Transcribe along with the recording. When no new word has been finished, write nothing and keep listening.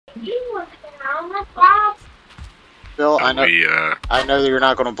Bill, But we, I know that you're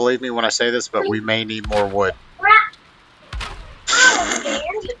not going to believe me when I say this, but we may need more wood.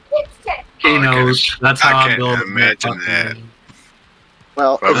 He knows. That's how I build. can't imagine that.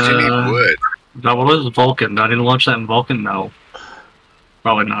 Well, Why would you need wood? No, what is Vulcan? I didn't launch that in Vulcan? No.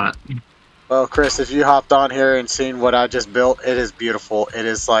 Probably not. well, Chris, if you hopped on here and seen what I just built, it is beautiful. It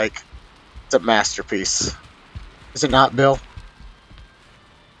is like, it's a masterpiece. Is it not, Bill?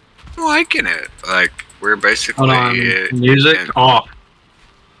 I'm liking it. Like, we're basically... Hold on. Music off.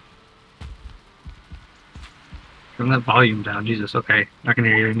 Turn that volume down. Jesus, okay. I can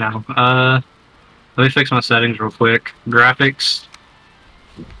hear you now. Let me fix my settings real quick. Graphics.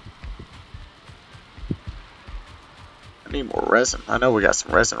 I need more resin. I know we got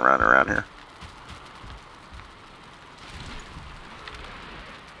some resin around here.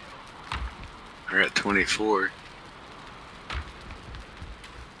 We're at 24.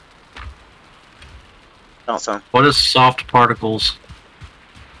 Also, What is soft particles?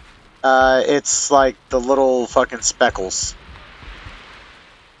 it's like the little fucking speckles.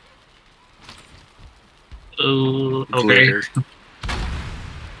 Okay. Glitter.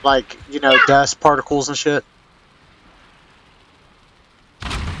 Like, you know, dust particles and shit.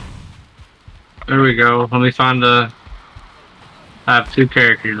 There we go. Let me find a... I have two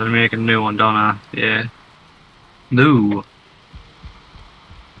characters. Let me make a new one, don't I? Yeah. New.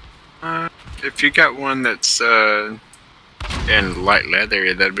 If you got one that's in light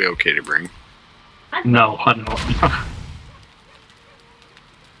leather, that'd be okay to bring. No, I don't.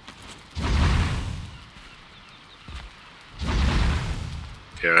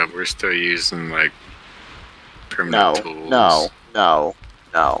 Yeah, we're still using like primitive tools. No.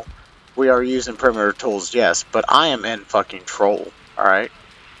 We are using primitive tools, yes, but I am in fucking troll, alright?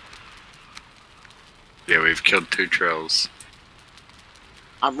 Yeah, we've killed 2 trolls.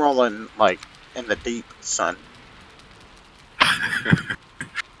 I'm rolling, like, in the deep, son.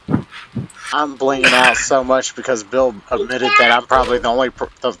 I'm blinging out so much because Bill admitted that I'm probably the only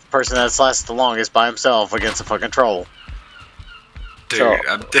the person that's lasted the longest by himself against a fucking troll. Dude, So,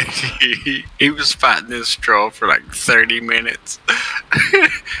 I'm he was fighting this troll for like 30 minutes.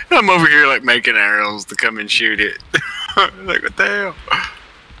 I'm over here like making arrows to come and shoot it. Like, what the hell?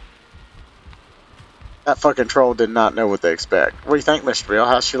 that fucking troll did not know what they expect. What do you think, Mr. Bill?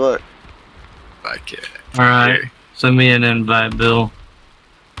 How's she look? Like it. Alright. Send me an invite, Bill.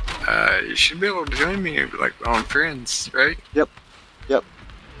 You should be able to join me like on Friends, right? Yep.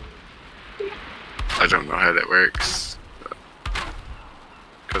 I don't know how that works.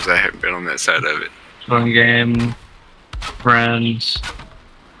 Because I haven't been on that side of it. Join game. Friends.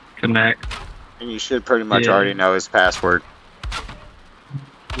 Connect. And you should pretty much Yeah. already know his password.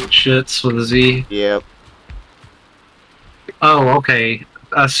 Shits with a Z. Yep. Oh, okay.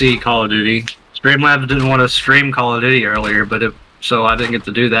 I see Call of Duty. Streamlabs didn't want to stream Call of Duty earlier, but so I didn't get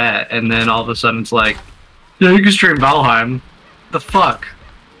to do that. And then all of a sudden it's like, yeah, you can stream Valheim. The fuck?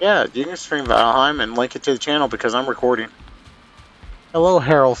 Yeah, you can stream Valheim and link it to the channel because I'm recording. Hello,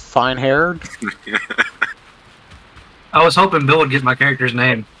 Harold Fine-Haired. I was hoping Bill would get my character's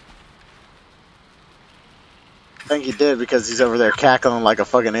name. I think he did because he's over there cackling like a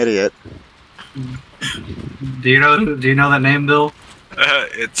fucking idiot. Do you know that name, Bill?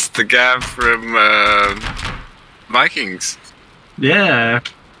 It's the guy from Vikings. Yeah.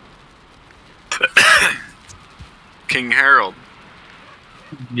 King Harold.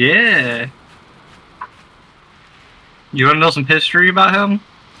 Yeah. You want to know some history about him?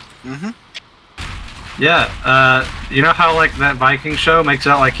 Mm-hmm. Yeah. You know how like that Viking show makes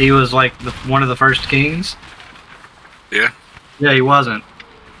out like he was like one of the first kings? Yeah. Yeah, he wasn't.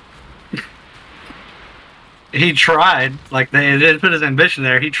 He tried, like they did put his ambition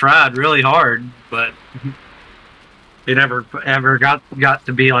there. He tried really hard, but he never ever got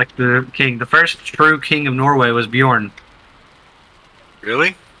to be like the king. The first true king of Norway was Bjorn.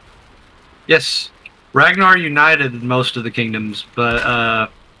 Really? Yes, Ragnar united most of the kingdoms, but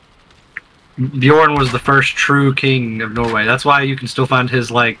Bjorn was the first true king of Norway. That's why you can still find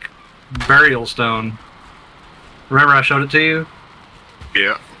his like burial stone. Remember I showed it to you?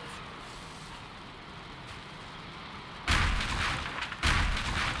 Yeah.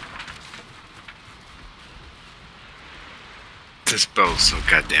 This bow's so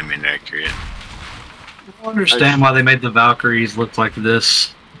goddamn inaccurate. I don't understand why they made the Valkyries look like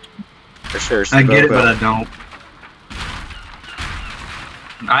this. For sure. I get it, but I don't.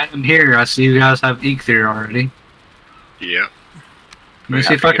 I am here. I see you guys have Eikthyr already. Yeah. Let me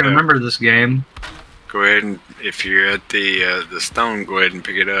see if I can remember this game. Go ahead and, if you're at the stone, go ahead and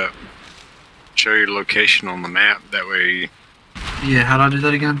pick it up. Show your location on the map. That way Yeah, how do I do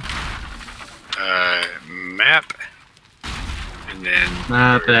that again? Map. And then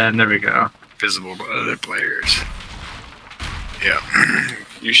Map, and there we go. visible to other players. Yeah.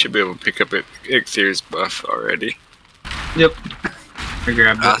 You should be able to pick up Ichthyr's buff already. Yep. I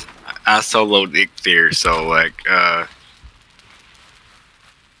grabbed it. I soloed Ichthyr, so like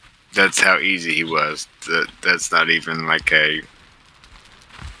that's how easy he was. That's not even like an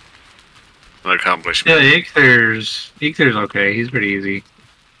accomplishment. Yeah, Ichtyr's okay. He's pretty easy.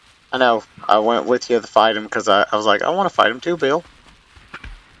 I know. I went with you to fight him because I was like, I want to fight him too, Bill.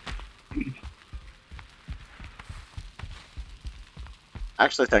 I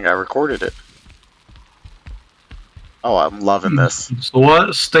actually think I recorded it. Oh, I'm loving this. So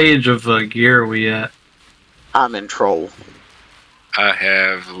what stage of gear are we at? I'm in troll. I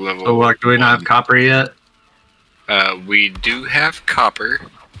have level. So like, do we not have copper yet? We do have copper.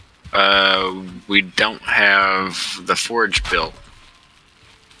 We don't have the forge built.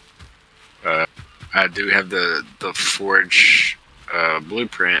 I do have the forge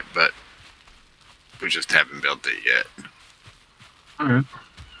blueprint, but we just haven't built it yet. Alright.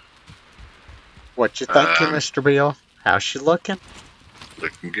 What you thinking, Mr. Bill? How's she looking?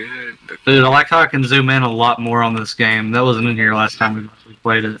 Looking good. Dude, I like how I can zoom in a lot more on this game. That wasn't in here last time we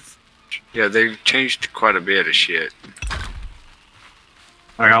played it. Yeah, they've changed quite a bit of shit.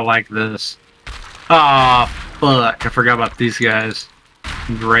 Like, I like this. Ah, fuck. I forgot about these guys.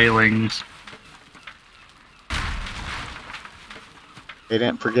 Railings. They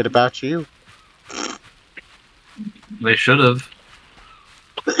didn't forget about you. They should have.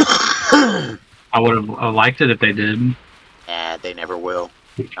 I would have liked it if they did. Nah, they never will.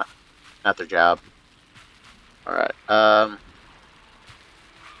 Not their job. Alright,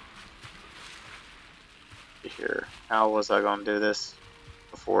 here. How was I gonna do this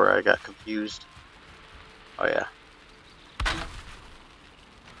before I got confused? Oh yeah.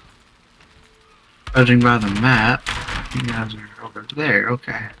 Judging by the map, you guys are over there,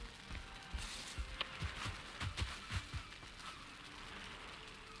 okay.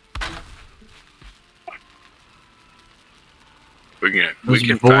 We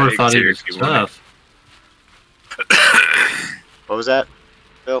can Boar fight thought he Ichthyr was if you want. tough. What was that,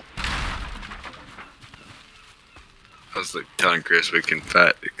 Bill? I was like telling Chris we can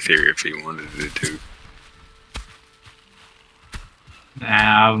fight Ichthyr if he wanted to.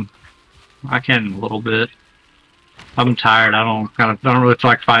 I can a little bit. I'm tired. I don't really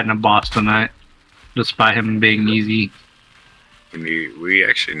feel like fighting a boss tonight, despite him being easy. We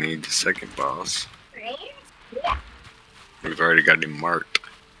actually need the second boss. We've already got him marked.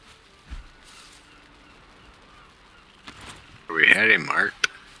 We had him marked.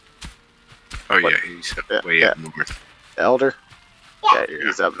 Oh What? yeah, he's way up north. The Elder? Yeah,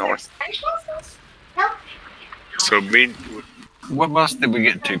 he's up north. So what boss did we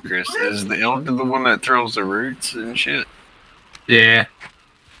get to, Chris? Is the Elder the one that throws the roots and shit? Yeah.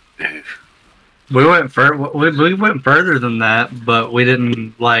 Yeah. We went further than that, but we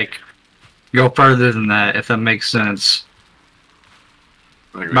didn't like go further than that. If that makes sense.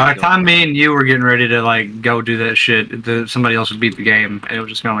 By the time me and you were getting ready to like go do that shit, somebody else would beat the game, and it was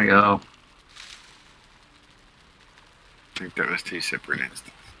just kind of like, oh. I think that was two separate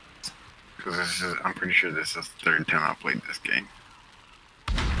instances. Because I'm pretty sure this is the third time I played this game.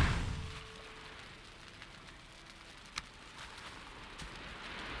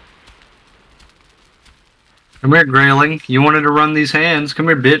 Come here, Grayling. You wanted to run these hands. Come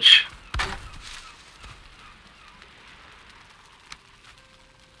here, bitch.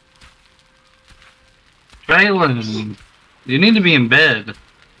 Graylin, you need to be in bed.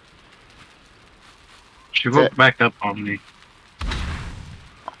 She woke back up on me.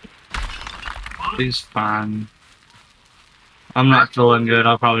 She's fine. I'm not feeling good.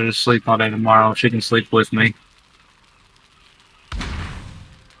 I'll probably just sleep all day tomorrow. She can sleep with me.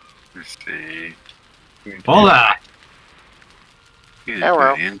 Let's see. Hola!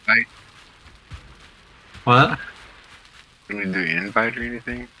 Hello. Invite? What? Can we do invite or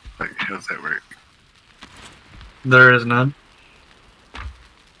anything? Like, how's that work? There is none.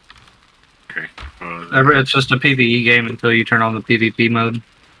 Okay. Well, It's just a PvE game until you turn on the PvP mode.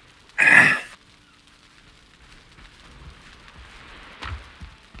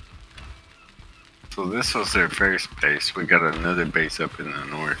 so this was their first base. We got another base up in the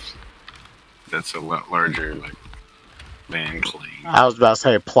north. That's a lot larger, like, land claim. I was about to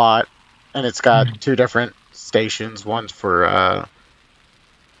say a plot, and it's got two different stations. One's for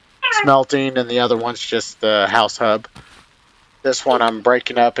smelting, and the other one's just the house hub. This one I'm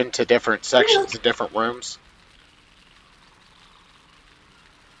breaking up into different sections of different rooms.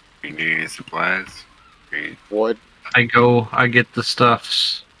 You need any supplies? Wood. I get the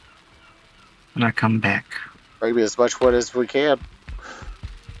stuffs, and I come back. Maybe as much wood as we can.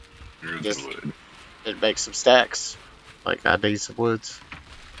 There's Just- the wood. And make some stacks. Like, I need some woods.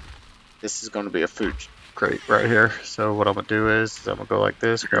 This is going to be a food crate right here. So what I'm going to do is I'm going to go like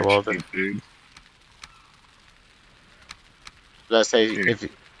this, grab all the... Food. Let's say, if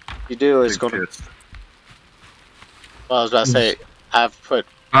you do, it's going to... Well, I was about to say, I've put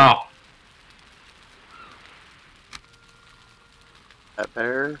Oh, that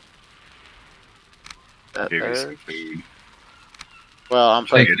there. That Give me there. some food. Well, I'm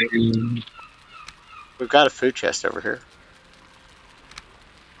thank putting... you. We've got a food chest over here.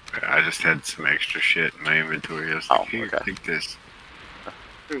 I just had some extra shit in my inventory. I was Oh, like, here, okay. take this.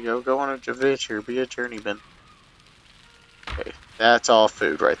 Here you go. Go on a adventure. Be a journeyman. Okay, that's all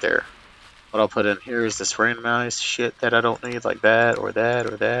food right there. What I'll put in here is this randomized shit that I don't need, like that, or that,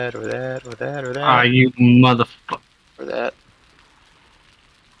 or that, or that, or that, or that, Ah, you motherfucker. or that.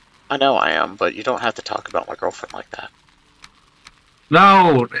 I know I am, but you don't have to talk about my girlfriend like that.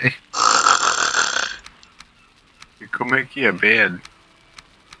 No. Go make you a bed.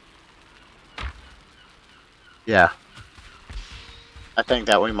 Yeah. I think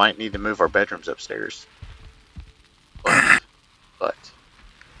that we might need to move our bedrooms upstairs. But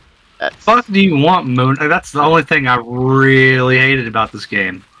that's Fuck do you want, Moon? That's the only thing I really hated about this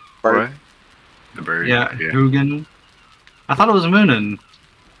game. bird. What? The bird. Yeah, Hugin. I thought it was Moonin.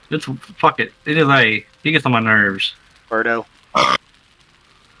 It's fuck it. Anyway, he gets on my nerves. Birdo.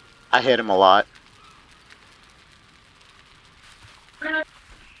 I hit him a lot.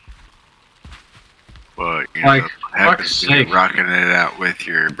 Well, you Like, know, what happens fuck's when you're sake. rocking it out with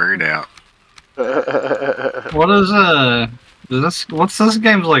your bird out. What is what's this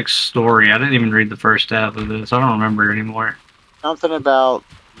game's like story? I didn't even read the first half of this. I don't remember anymore. Something about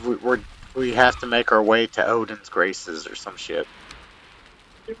we have to make our way to Odin's graces or some shit.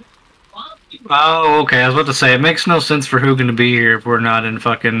 Oh, okay. I was about to say it makes no sense for Hugin to be here if we're not in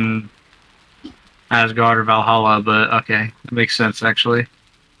fucking Asgard or Valhalla, but okay, it makes sense actually.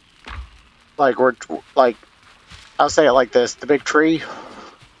 Like I'll say it like this: the big tree.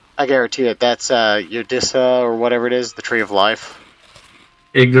 I guarantee it. That's Yudissa or whatever it is, the tree of life.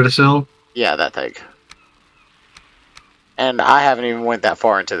 Yggdrasil. Yeah, that thing. And I haven't even went that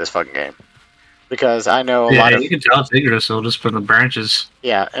far into this fucking game because I know a lot Yeah, of you can tell it's Yggdrasil just from the branches.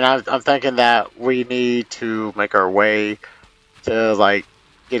 yeah, and I'm thinking that we need to make our way to like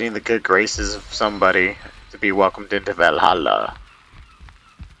getting the good graces of somebody to be welcomed into Valhalla.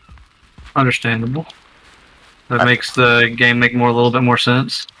 Understandable. That makes the game make a little bit more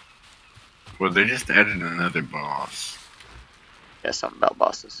sense. Well, they just added another boss. Yeah, something about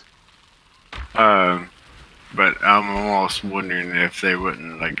bosses. But I'm almost wondering if they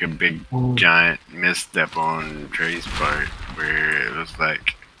wouldn't like a big giant misstep on Trey's part, where it was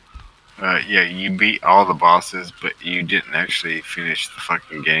like, yeah, you beat all the bosses, but you didn't actually finish the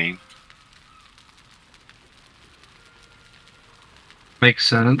fucking game. Makes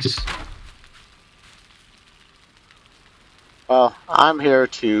sense. Well, I'm here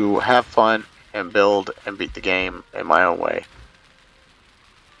to have fun and build and beat the game in my own way.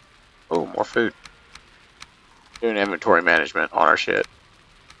 Oh, more food. Doing inventory management on our shit.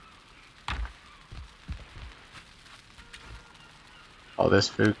 All this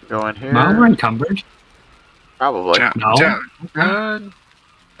food can go in here. No, we're encumbered. Probably. No. Good.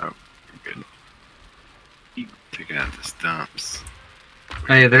 Oh, good. Keep picking out the stumps.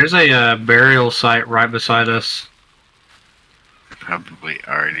 Hey, there's a burial site right beside us. Probably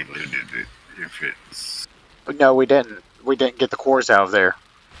already looted it if it's. But no, we didn't. We didn't get the cores out of there.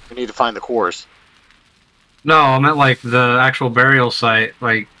 We need to find the cores. No, I meant like the actual burial site,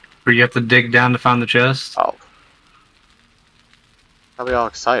 like where you have to dig down to find the chest. Oh. I'll be all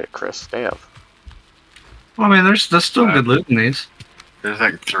excited, Chris. Damn. Well, I mean, there's still good loot in these. There's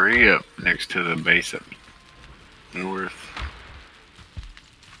like 3 up next to the base up north.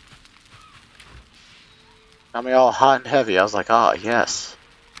 Got me all hot and heavy. I was like, ah, yes.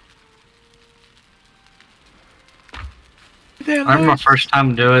 I remember my first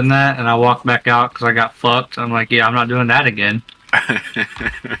time doing that, and I walked back out because I got fucked. I'm like, yeah, I'm not doing that again. Do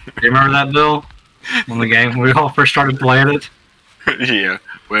you remember that, Bill? When the game we all first started playing it. Yeah.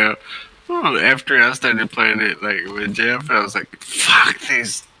 Well, after I started playing it like with Jeff, I was like, "Fuck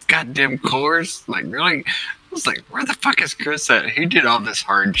these goddamn cores!" Like, really? I was like, "Where the fuck is Chris at? He did all this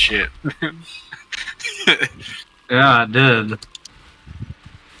hard shit." Yeah, I did.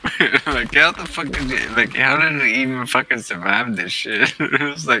 Like, how the fuck did you, like, how did he even fucking survive this shit? It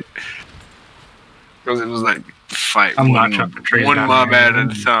was like, because it was like fight I'm one, not chopping trees one down mob here. at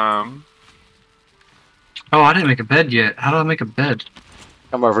a time. Oh, I didn't make a bed yet. How do I make a bed?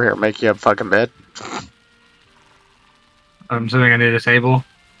 Come over here, make you a fucking bed. I'm assuming I need a table.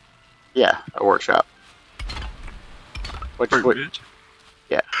 Yeah, a workshop. Which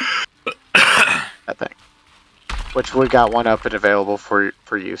yeah, that thing. Which we got one up and available for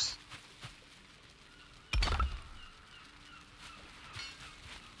use.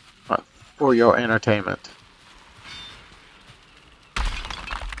 For your entertainment.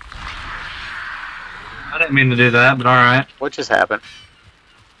 I didn't mean to do that, but alright. What just happened?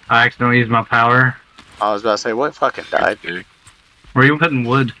 I accidentally used my power. I was about to say, what fucking died? Where are you putting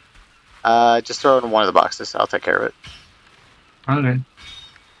wood? Just throw it in one of the boxes. I'll take care of it. Okay. I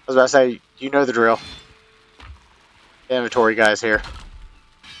was about to say, you know the drill. The inventory guy's here.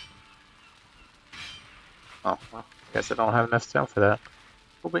 Oh, well, I guess I don't have enough stone for that.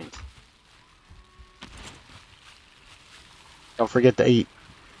 Cool beans. Don't forget to eat.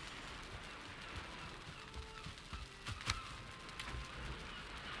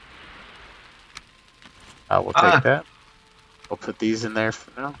 I will take that. We'll put these in there.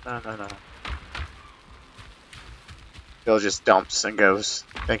 No. Bill just dumps and goes.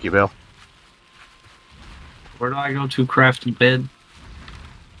 Thank you, Bill. Where do I go to craft a bed?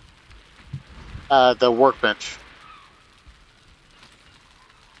 The workbench.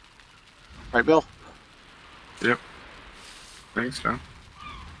 Right, Bill? Yep. Thanks, John.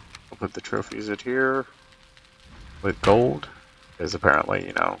 I'll put the trophies in here with gold, because apparently,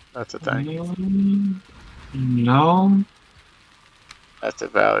 you know, that's a thing. No. That's a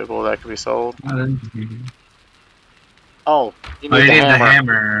valuable that can be sold. Mm-hmm. Oh, you need, Oh, you the, need hammer. the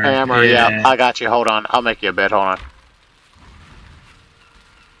hammer. Hammer, yeah. I got you. Hold on. I'll make you a bed. Hold on.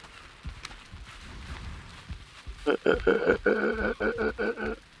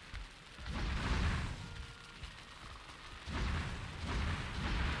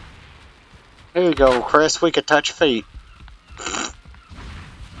 Here you go, Chris. We could touch feet.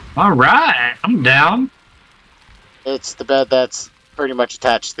 Alright, I'm down. It's the bed that's pretty much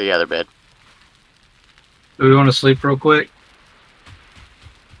attached to the other bed. Do we want to sleep real quick?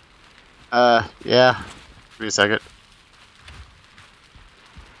 Yeah. Give me a second.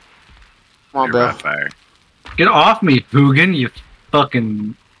 Come on, You're Bill. right fire. Get off me, Hoogan, you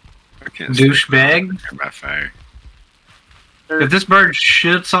fucking I can't sleep douchebag. You're by fire. If this bird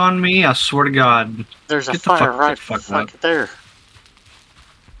shits on me, I swear to God. There's a Get the fire fuck- right fuck fucking there.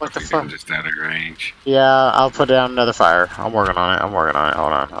 What the I think I'm fuck? just out of range. Yeah, I'll put down another fire. I'm working on it.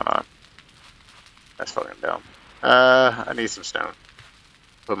 Hold on. That's fucking dumb. I need some stone.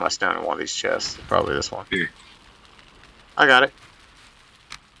 Put my stone in one of these chests. Probably this one. Here. I got it.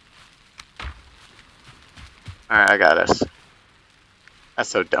 Alright, I got us. That's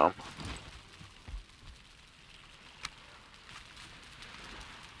so dumb.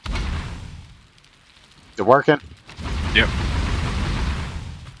 Is it working? Yep.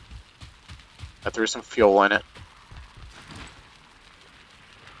 I threw some fuel in it.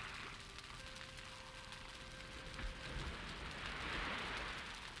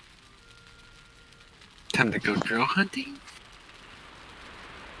 Time to go drill hunting?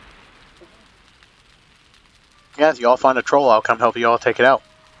 Yeah, if y'all find a troll, I'll come help you all take it out.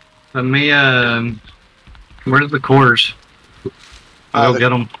 Let me, where's the cores? I'll go get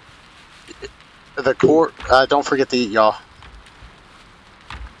them. The core, don't forget to eat, y'all.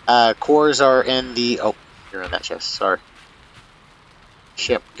 Cores are in the, oh, you're in that chest, sorry.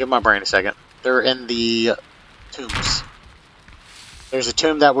 Shit, give my brain a second. They're in the tombs. There's a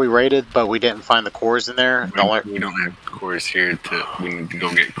tomb that we raided, but we didn't find the cores in there. We don't have cores here we need to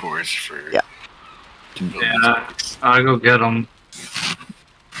go get cores for... Yeah. To build Yeah, this place. I'll go get them.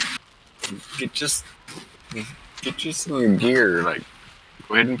 Get you some gear, like,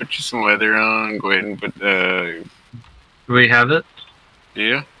 go ahead and put you some leather on, go ahead and put, Do we have it?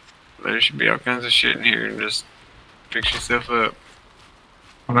 yeah, there should be all kinds of shit in here, and just fix yourself up.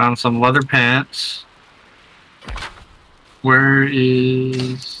 I found some leather pants. Where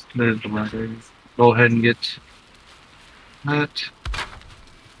is... There's the leather. Go ahead and get that.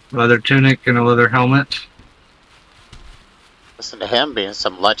 Leather tunic and a leather helmet. Listen to him being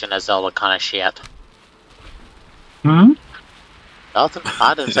some Legend of Zelda kind of shit. Hmm? Nothing.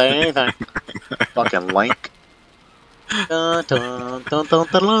 I didn't say anything. Fucking Link. Dun, dun, dun, dun, dun,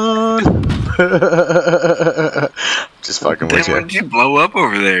 dun. Just fucking Damn, with why you. did you blow up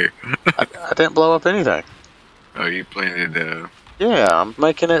over there? I didn't blow up anything. Oh, you planted, Yeah, I'm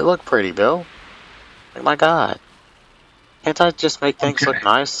making it look pretty, Bill. Like, my God. Can't I just make things Okay. look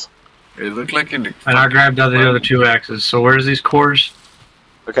nice? it looked like it... And I grabbed the other two axes. So where's these cores?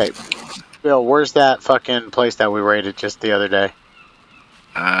 Okay. Bill, where's that fucking place that we raided just the other day?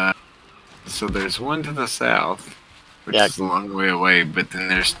 So there's one to the south, which Yeah. is a long way away, but then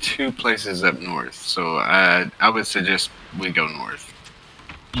there's 2 places up north. So I would suggest we go north.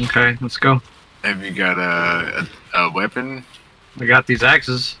 Okay, let's go. Have you got a weapon? I got these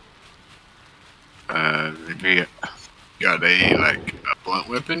axes. Have you got a blunt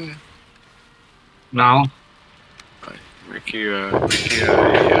weapon? No. Get you a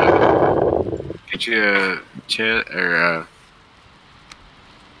chest or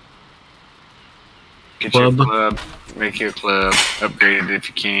get you a club. Make you a club. Upgrade it if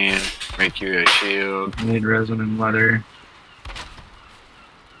you can. Make you a shield. I need resin and leather.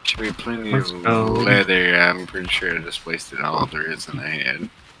 Should be plenty Let's of go. leather. I'm pretty sure I just wasted all there is in I had.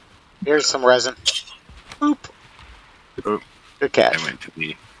 Here's some resin. Boop. Oh, Good catch. that went to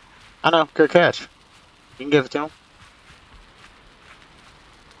me. I know, good catch. You can give it to him.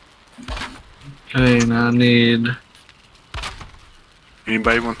 Okay, now I need...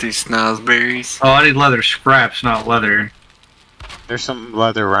 Anybody want these snozberries? Oh, I need leather scraps, not leather. There's some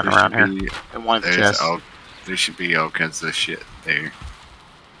leather running around here. And one of the chests. There should be all kinds of shit there.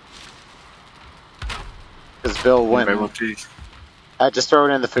 Because Bill went. Anybody want these? I just throw it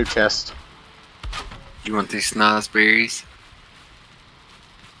in the food chest. You want these snozberries?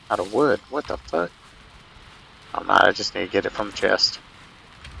 Out of wood. What the fuck? I'm not. I just need to get it from the chest.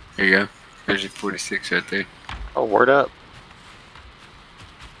 There you go. There's your 46 right there. Oh, word up.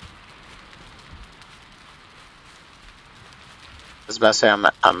 I was about to say I'm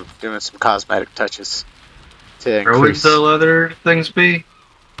doing some cosmetic touches to Where would increase. the leather things be?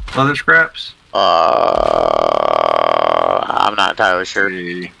 Leather scraps? I'm not entirely sure.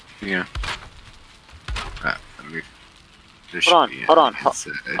 Yeah. Let me just Hold on.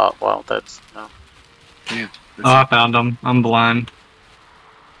 Oh, well, that's no. Yeah. Oh, I found them. I'm blind.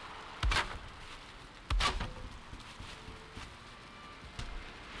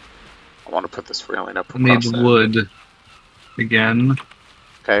 I want to put this railing up I need across that. wood. Again.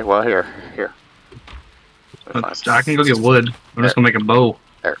 Okay, well, here. I can go get wood. I'm just gonna make a bow.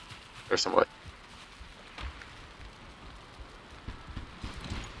 There's some wood.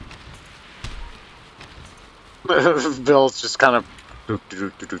 Bill's just kind of.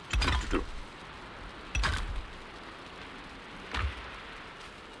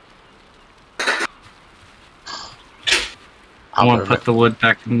 I want to put the wood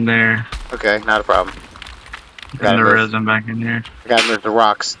back in there. Okay, not a problem. And the resin back in there. I gotta move the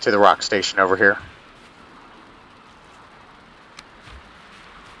rocks to the rock station over here.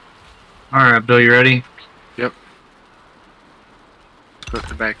 Alright, Bill, you ready? Yep. Put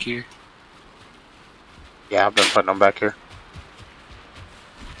the back here. Yeah, I've been putting them back here.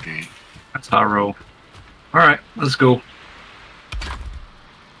 Okay. That's how I roll. Alright, let's go.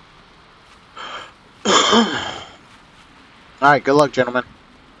 Alright, good luck, gentlemen.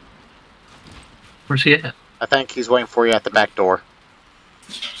 Where's he at? I think he's waiting for you at the back door.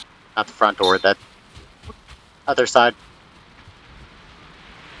 Not the front door, that other side.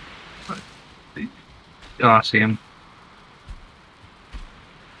 Oh, I see him.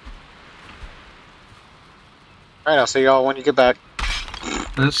 Alright, I'll see y'all when you get back.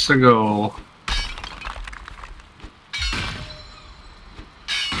 Let's go.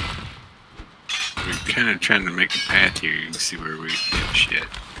 We're kind of trying to make a path here. You can see where we get shit.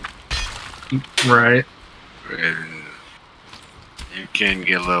 Right. And you can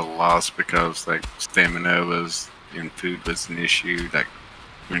get a little lost because, like, stamina was and food was an issue, like,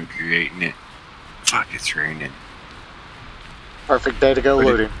 when creating it. Fuck, it's raining. Perfect day to go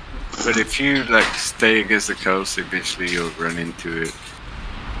looting. But if you, like, stay against the coast, eventually you'll run into it.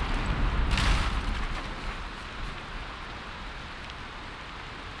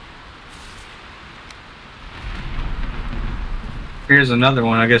 Here's another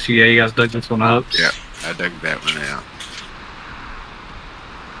one. I guess you guys dug this one up. Yeah, I dug that one out.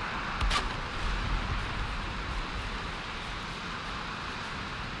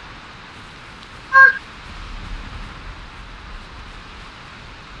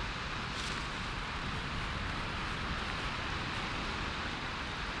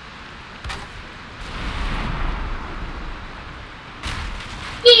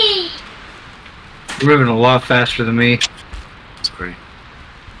 You're moving a lot faster than me. Sorry.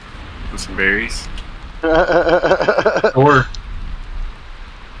 Want some berries? Or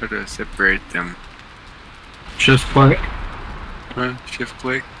How do I separate them? shift click. Huh? Shift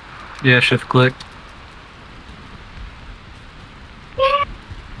click? Yeah, shift click.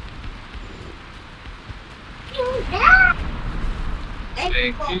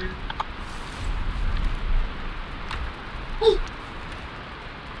 Thank you.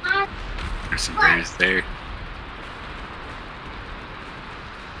 There's some berries there.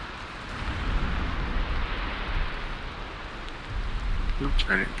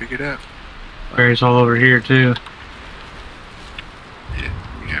 I didn't pick it up. Berries all over here too. Yeah,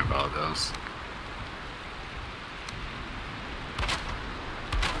 we have all those.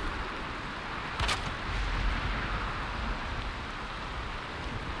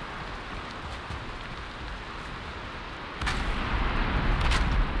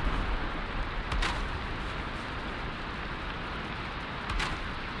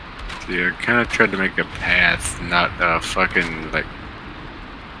 See, I kind of tried to make a path, not fucking like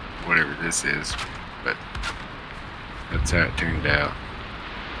whatever this is, but that's how it turned out.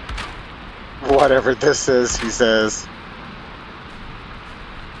 Whatever this is, he says.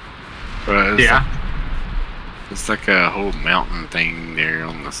 But it's Yeah. it's like a whole mountain thing there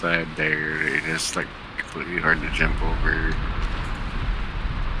on the side there. It's just like completely hard to jump over.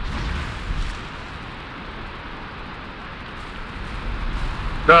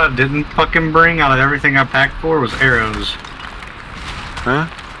 Didn't fucking bring out of everything I packed for was arrows. Huh?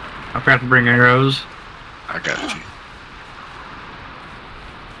 I forgot to bring arrows. I got you.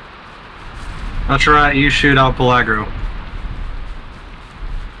 That's right, you shoot, I'll pull aggro.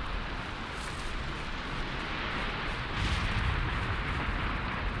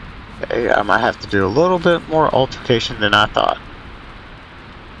 Okay, I might have to do a little bit more altercation than I thought.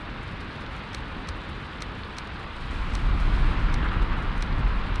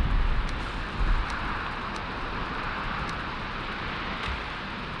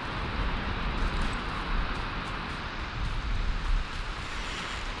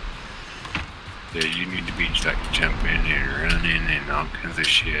 Yeah, you need to be like jumping and running and all kinds of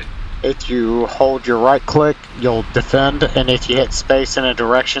shit. If you hold your right click, you'll defend, and if you hit space in a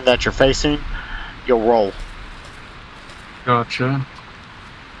direction that you're facing, you'll roll. Gotcha.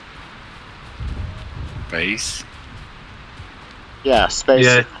 Base? Yeah, space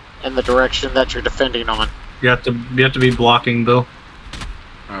Yeah. in the direction that you're defending on. You have to be blocking, Bill,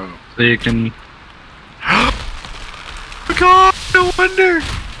 Oh. so you can. God, no wonder!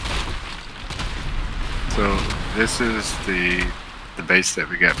 So, this is the base that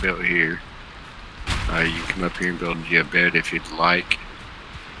we got built here. You can come up here and build you a bed if you'd like.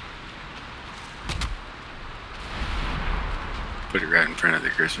 Put it right in front of the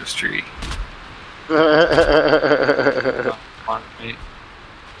Christmas tree.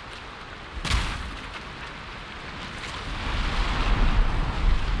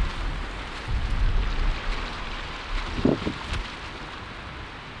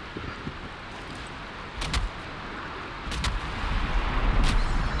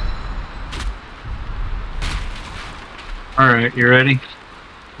 Alright, you ready?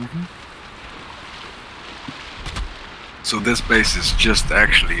 So this base is just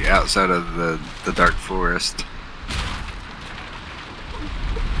actually outside of the dark forest.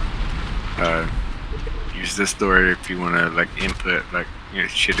 Use this door if you want to like input like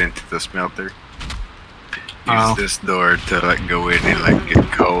shit into the smelter. Use this door to like go in and like get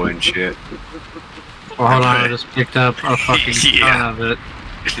coal and shit. Well, hold on, I just picked up a fucking ton of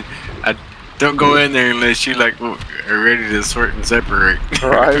it. Don't go in there unless you like are ready to sort and separate.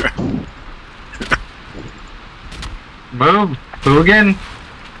 Right. Boom! Boogan!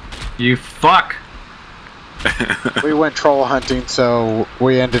 You fuck! We went troll hunting, so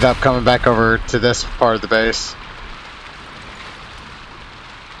we ended up coming back over to this part of the base.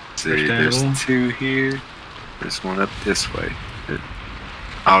 See, there's two here. There's one up this way.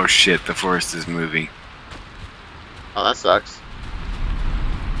 Oh shit, the forest is moving. Oh, that sucks.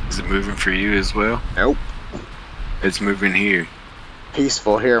 Is it moving for you as well? Nope. It's moving here.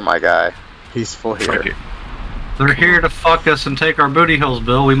 Peaceful here, my guy. Peaceful here. Fuck it. They're here to fuck us and take our booty holes,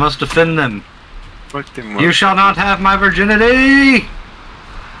 Bill. We must defend them. Fuck them. You shall not have my virginity!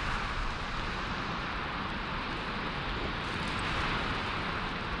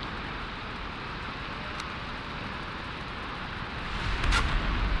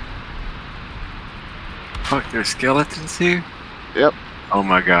 Fuck, there's skeletons here? Yep. Oh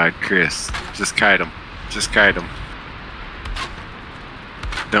my god, Chris. Just kite them. Just kite them.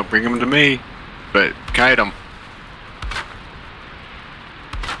 Don't bring them to me, but kite them.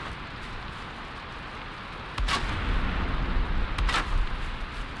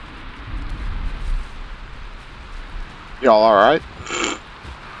 Y'all alright?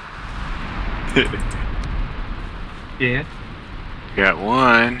 Yeah. Got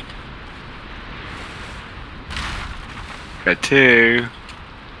one. Got two.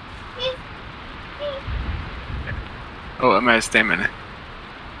 Oh, I'm out of stamina.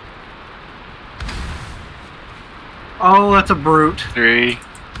 Oh, that's a brute. Three,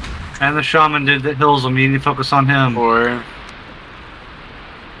 And the shaman dude that heals them, you need to focus on him. four.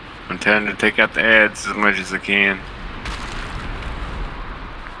 I'm trying to take out the ads as much as I can.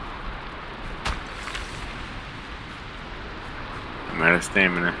 I'm out of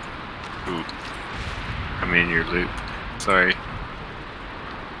stamina. Ooh. I'm in your loop. Sorry.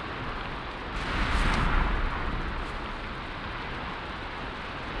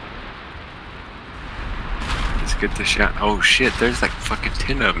 Let's get the shot. Oh shit, there's like fucking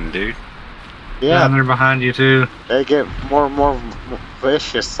 10 of them, dude. Yeah, and they're behind you too. They get more and more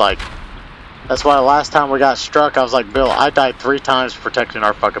vicious, like. That's why last time we got struck, I was like, Bill, I died 3 times protecting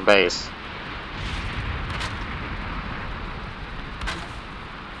our fucking base.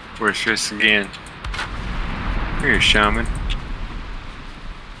 Where's this again? Here, shaman.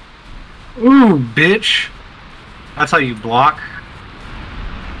 Ooh, bitch. That's how you block.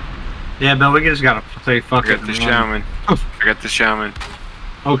 Yeah, Bill, we just gotta say fuck it. I got the shaman. I got the shaman.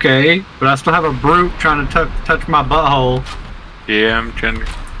 Okay, but I still have a brute trying to touch my butthole. Yeah, I'm trying to.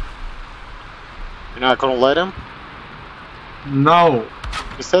 You're not gonna let him? No.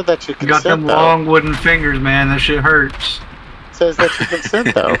 You said that you You got consent, them though. long wooden fingers, man. That shit hurts. It says that you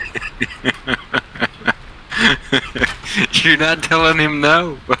consent, though. You're not telling him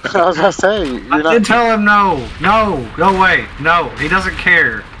no. I was gonna say, you're I not. did tell him no. No. Go away. No. He doesn't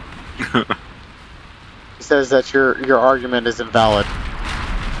care. He says that your argument is invalid.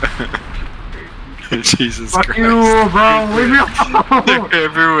 Jesus Fuck Christ. you, bro. Leave me alone. They're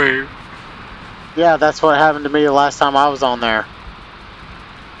everywhere. Yeah, that's what happened to me the last time I was on there.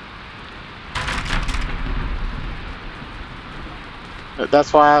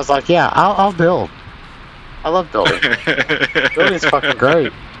 That's why I was like, yeah, I'll build. I love building. Building's fucking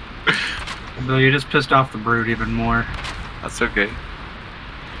great. Bill, you just pissed off the brute even more. That's okay.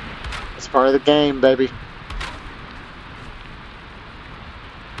 It's part of the game, baby.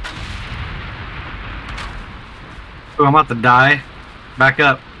 Oh, I'm about to die. Back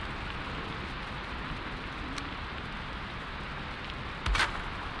up.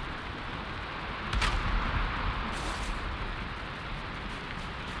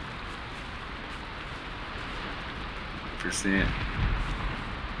 Percent.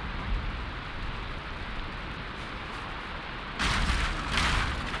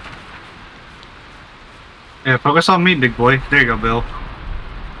 Yeah, focus on me, big boy. There you go, Bill.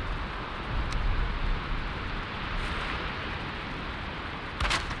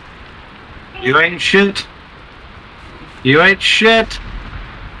 You ain't shit. You ain't shit.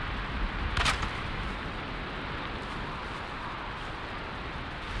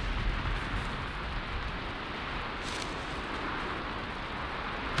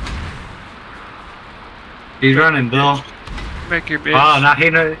 He's running, Bill. Back your bitch. Oh, now he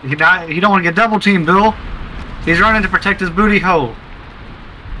don't want to get double teamed, Bill. He's running to protect his booty hole.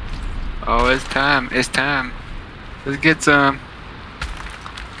 Oh, it's time. It's time. Let's get some.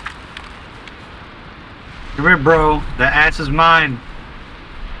 Come here, bro. The ass is mine.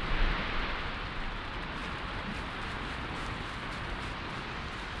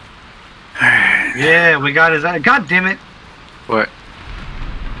 Yeah, we got his ass. God damn it. What?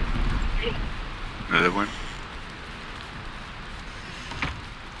 Another one?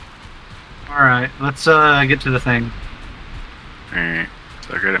 Alright, let's get to the thing. Alright.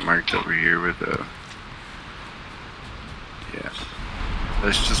 So I got it marked over here with a. Yeah.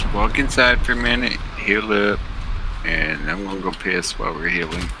 Let's just walk inside for a minute, heal up, and I'm gonna go piss while we're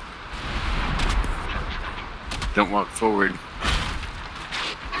healing. Don't walk forward.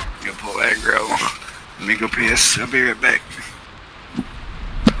 Go pull aggro. Let me go piss. I'll be right back.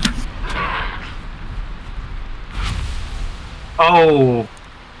 Oh!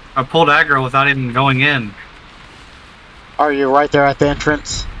 I pulled aggro without even going in. Are you right there at the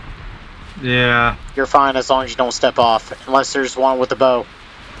entrance? Yeah. You're fine as long as you don't step off. Unless there's one with a bow.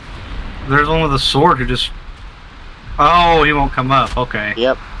 There's one with a sword who just... Oh, he won't come up. Okay.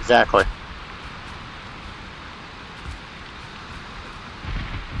 Yep, exactly.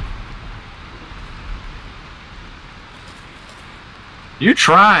 You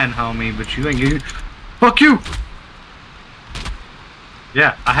trying, homie, but you ain't you. Fuck you!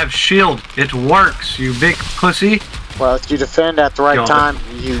 Yeah, I have shield. It works, you big pussy. Well, if you defend at the right Got it. time,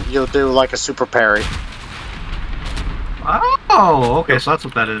 you'll do like a super parry. Oh, okay, so that's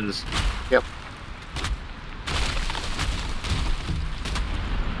what that is. Yep.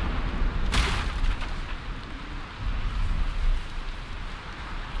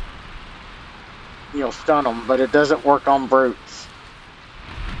 You'll stun them, but it doesn't work on brutes.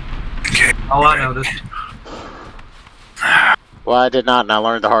 Okay. Oh, I noticed. Well, I did not, and I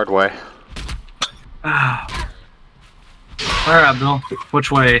learned the hard way. Alright, Bill.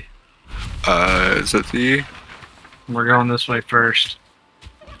 Which way? Is that you? We're going this way first.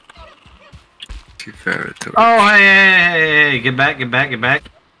 Too far to Oh, hey, get back, get back, get back.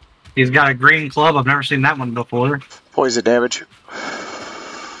 He's got a green club. I've never seen that one before. Poison damage.